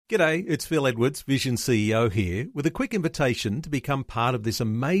G'day, it's Phil Edwards, Vision CEO here, with a quick invitation to become part of this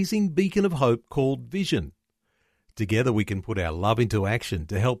amazing beacon of hope called Vision. Together we can put our love into action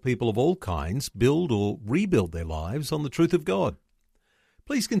to help people of all kinds build or rebuild their lives on the truth of God.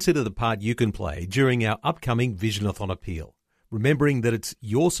 Please consider the part you can play during our upcoming Visionathon appeal, remembering that it's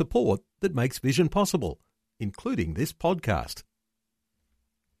your support that makes Vision possible, including this podcast.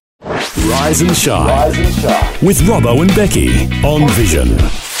 Rise and Shine with Robbo and Becky on Vision.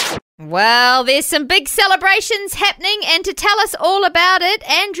 Well, there's some big celebrations happening, and to tell us all about it,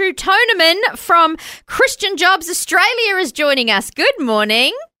 Andrew Toneman from Christian Jobs Australia is joining us. Good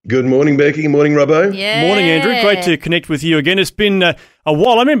morning. Good morning, Becky. Good morning, Robbo. Yeah. Morning, Andrew. Great to connect with you again. It's been a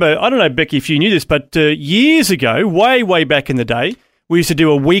while. I remember, I don't know, Becky, if you knew this, but years ago, way back in the day, we used to do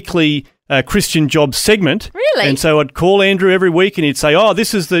a weekly Christian Jobs segment. Really? And so I'd call Andrew every week and he'd say, oh,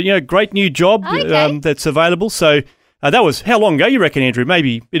 this is the great new job that's available. So that was, how long ago you reckon, Andrew?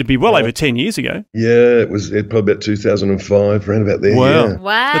 Maybe it'd be well over 10 years ago. Yeah, it was probably about 2005, around about there. Wow. Yeah.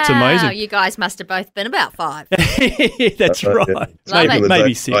 Wow. That's amazing. You guys must have both been about 5. That's right. Love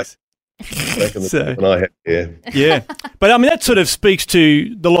Maybe it. 6. Back in the day when I had, Yeah. But I mean, that sort of speaks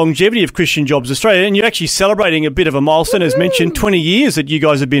to the longevity of Christian Jobs Australia, and you're actually celebrating a bit of a milestone, as mentioned, 20 years that you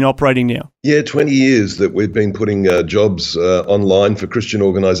guys have been operating now. Yeah, 20 years that we've been putting jobs online for Christian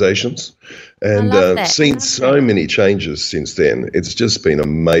organisations, and seen so many changes since then. It's just been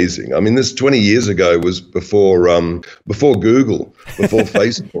amazing. I mean, this 20 years ago was before Google, before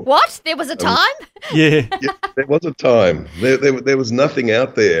Facebook. What? There was a time? Yeah. Yeah, there was a time. There was nothing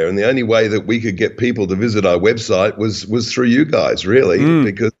out there, and the only way that we could get people to visit our website was through you guys, really,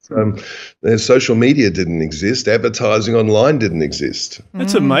 because social media didn't exist, advertising online didn't exist.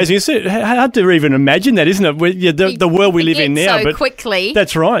 That's amazing. It's hard to even imagine that, isn't it? The world we live in now. So but quickly.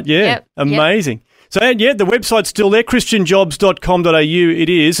 That's right, yeah. Yep, amazing. So, yeah, the website's still there, christianjobs.com.au it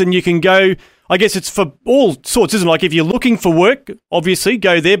is, and you can go, I guess it's for all sorts, isn't it? Like if you're looking for work, obviously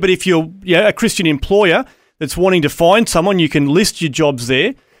go there, but if you're a Christian employer that's wanting to find someone, you can list your jobs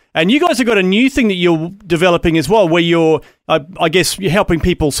there. And you guys have got a new thing that you're developing as well, where you're, I guess, you're helping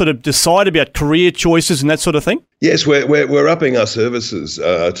people sort of decide about career choices and that sort of thing. Yes, we're upping our services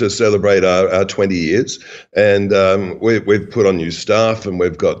to celebrate our 20 years, and we've put on new staff, and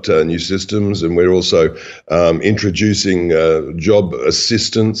we've got new systems, and we're also introducing job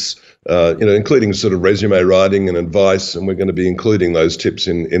assistance. Including sort of resume writing and advice, and we're going to be including those tips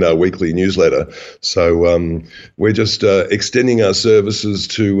in our weekly newsletter. So we're just extending our services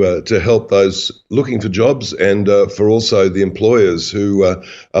to help those looking for jobs, and for also the employers who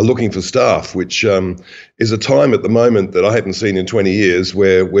are looking for staff, which is a time at the moment that I haven't seen in 20 years,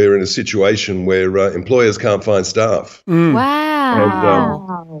 where we're in a situation where employers can't find staff.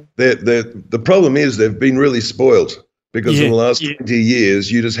 Wow. And the problem is they've been really spoiled. Because in the last 20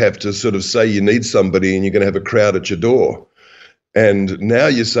 years, you just have to sort of say you need somebody and you're going to have a crowd at your door. And now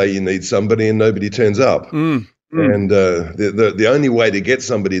you say you need somebody and nobody turns up. And the only way to get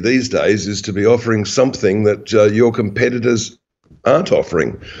somebody these days is to be offering something that your competitors aren't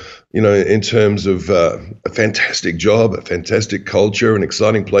offering. In terms of a fantastic job, a fantastic culture, an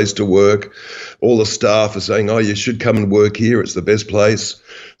exciting place to work. All the staff are saying, oh, you should come and work here. It's the best place.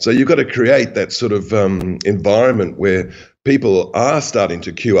 So you've got to create that sort of environment where people are starting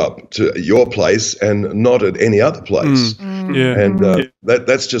to queue up to your place and not at any other place. And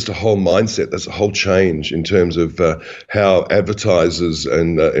that's just a whole mindset. That's a whole change in terms of how advertisers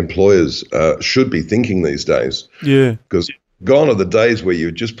and employers should be thinking these days. Yeah. Because gone are the days where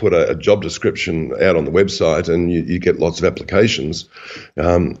you just put a job description out on the website and you get lots of applications.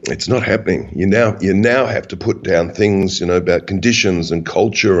 It's not happening. You now have to put down things, about conditions and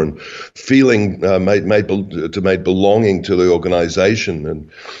culture and feeling made belonging to the organisation, and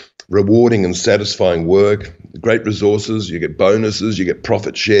rewarding and satisfying work, great resources. You get bonuses, you get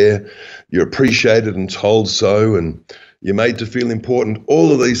profit share, you're appreciated and told so, and you're made to feel important.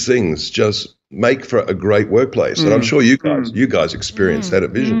 All of these things just make for a great workplace. And I'm sure you guys experience that at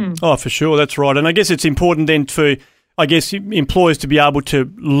Vision. Oh, for sure. That's right. And I guess it's important then for, employers to be able to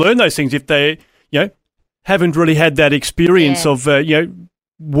learn those things if they, haven't really had that experience of,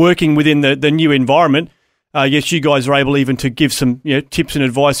 working within the new environment. Yes, you guys are able even to give some, tips and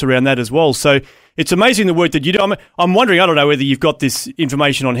advice around that as well. So it's amazing the work that you do. I'm wondering, I don't know whether you've got this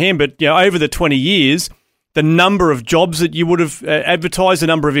information on hand, but, over the 20 years, the number of jobs that you would have advertised, the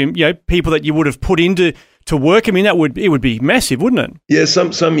number of people that you would have put into work. I mean, it would be massive, wouldn't it? Yeah,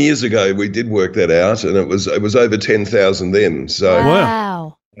 some years ago we did work that out, and it was over 10,000 then. So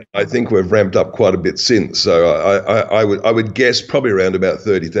wow. I think we've ramped up quite a bit since. So I would guess probably around about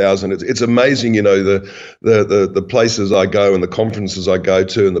 30,000. It's amazing, the places I go and the conferences I go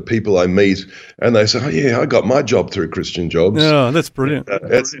to and the people I meet, and they say, "Oh yeah, I got my job through Christian Jobs." Oh, that's brilliant.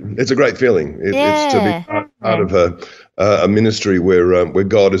 It's a great feeling. It's to be part of a ministry where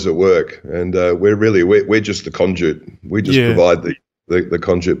God is at work, and we're just the conduit. We just provide the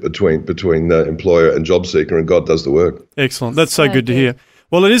conduit between the employer and job seeker, and God does the work. Excellent. That's so good to hear.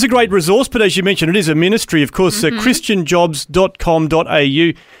 Well, it is a great resource, but as you mentioned, it is a ministry. Of course,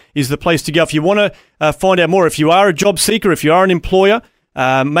 christianjobs.com.au is the place to go. If you want to find out more, if you are a job seeker, if you are an employer,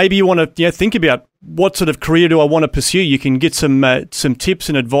 maybe you want to think about what sort of career do I want to pursue, you can get some tips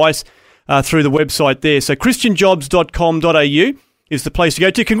and advice through the website there. So christianjobs.com.au is the place to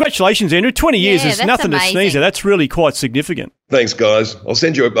go to. Congratulations, Andrew. 20 years is nothing to sneeze at. That's really quite significant. Thanks, guys. I'll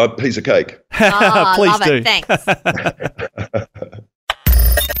send you a piece of cake. Please love do. It. Thanks.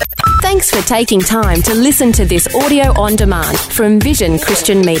 Thanks for taking time to listen to this audio on demand from Vision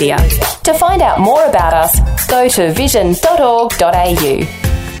Christian Media. To find out more about us, go to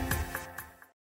vision.org.au.